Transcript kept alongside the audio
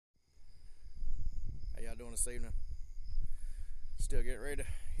doing this evening? Still getting ready to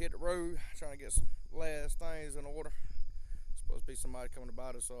hit the road, trying to get some last things in order. Supposed to be somebody coming to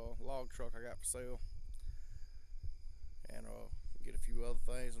buy this log truck I got for sale, and get a few other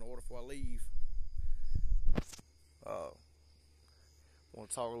things in order before I leave. Want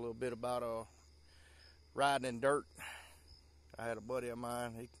to talk a little bit about riding in dirt. I had a buddy of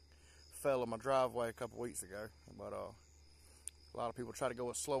mine, he fell in my driveway a couple weeks ago, but a lot of people try to go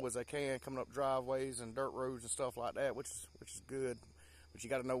as slow as they can coming up driveways and dirt roads and stuff like that, which is good, but you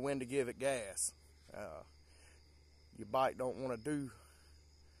got to know when to give it gas. Your bike don't want to do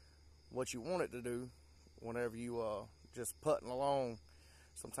what you want it to do whenever you just putting along.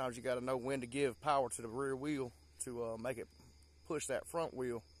 Sometimes you got to know when to give power to the rear wheel to make it push that front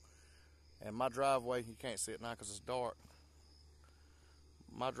wheel. And my driveway, you can't see it now because it's dark,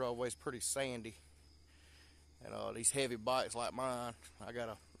 my driveway's pretty sandy, and these heavy bikes like mine, I got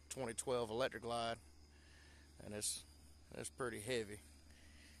a 2012 Electric Glide, and it's pretty heavy.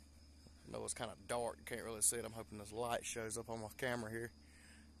 I know it's kind of dark, you can't really see it. I'm hoping this light shows up on my camera here.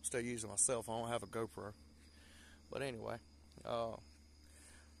 I'm still using my cell phone, I don't have a GoPro. But anyway,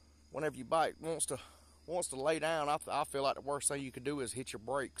 whenever your bike wants to lay down, I feel like the worst thing you could do is hit your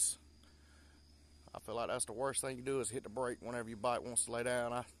brakes. I feel like that's the worst thing you do is hit the brake whenever your bike wants to lay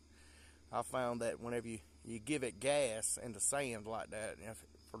down. I found that whenever you give it gas into sand like that,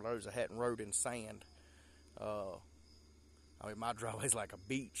 for those that hadn't rode in sand, I mean, my driveway's like a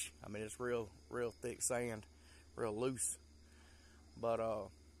beach. I mean, it's real thick sand, real loose. But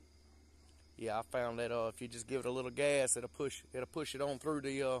yeah, I found that if you just give it a little gas, it'll push it on through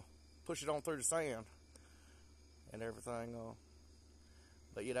the sand and everything.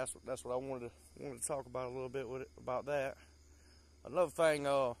 But yeah, that's what I wanted to talk about a little bit about that. Another thing,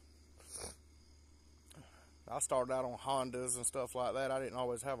 I started out on Hondas and stuff like that. I didn't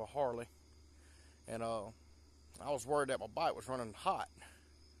always have a Harley, and I was worried that my bike was running hot.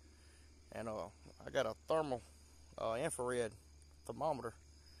 And I got a thermal infrared thermometer,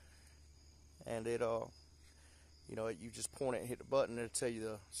 and it you just point it and hit the button and it'll tell you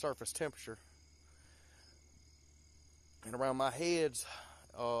the surface temperature. And around my heads,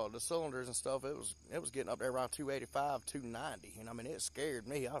 the cylinders and stuff, it was getting up there around 285, 290, and I mean, it scared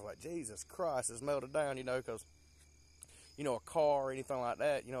me. I was like, Jesus Christ, it's melted down, because a car or anything like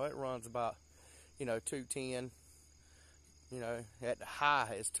that, it runs about 210, at the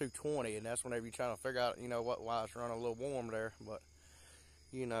high it's 220, and that's whenever you're trying to figure out why it's running a little warm there. But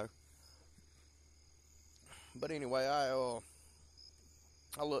but anyway,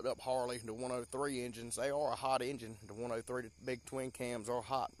 I looked up Harley, the 103 engines. They are a hot engine. The 103, the big twin cams are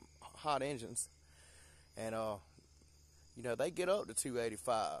hot engines. And, they get up to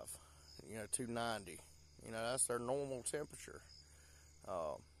 285, 290. That's their normal temperature.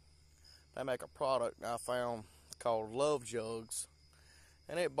 They make a product I found called Love Jugs,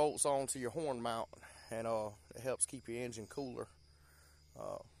 and it bolts onto your horn mount, and it helps keep your engine cooler.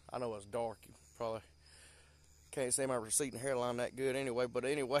 I know it's dark. You probably can't see my receding hairline that good anyway, but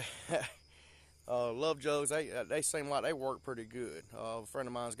anyway, Love Jugs, they seem like they work pretty good. A friend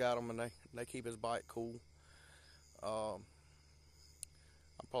of mine's got them, and they keep his bike cool. I'm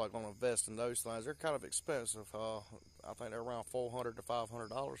probably going to invest in those things. They're kind of expensive. I think they're around $400 to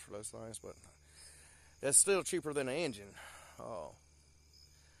 $500 for those things, but it's still cheaper than an engine.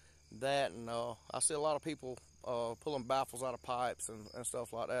 That, and I see a lot of people pulling baffles out of pipes and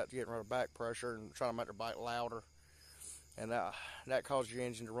stuff like that to get rid of back pressure and trying to make their bike louder, and that causes your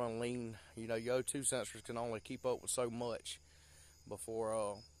engine to run lean. Your O2 sensors can only keep up with so much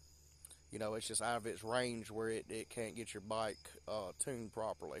before it's just out of its range where it can't get your bike tuned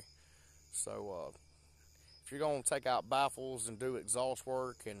properly. So if you're going to take out baffles and do exhaust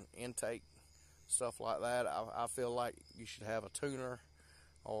work and intake stuff like that, I feel like you should have a tuner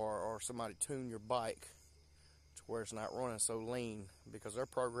or somebody tune your bike to where it's not running so lean, because they're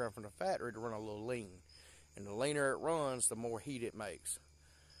programmed from the factory to run a little lean, and the leaner it runs, the more heat it makes,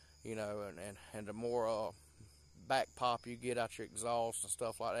 and the more back pop you get out your exhaust and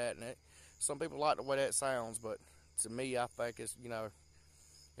stuff like that. And some people like the way that sounds, but to me, I think it's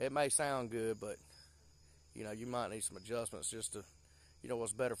it may sound good, but you might need some adjustments just to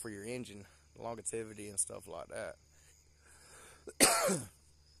what's better for your engine longevity and stuff like that.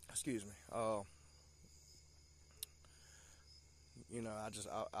 Excuse me. I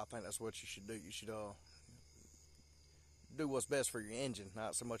think that's what you should do. You should do what's best for your engine,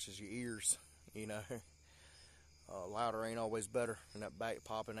 not so much as your ears. Louder ain't always better, and that back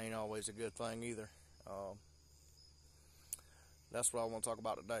popping ain't always a good thing either. That's what I want to talk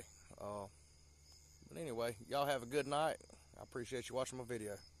about today. But anyway, y'all have a good night. I appreciate you watching my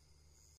video.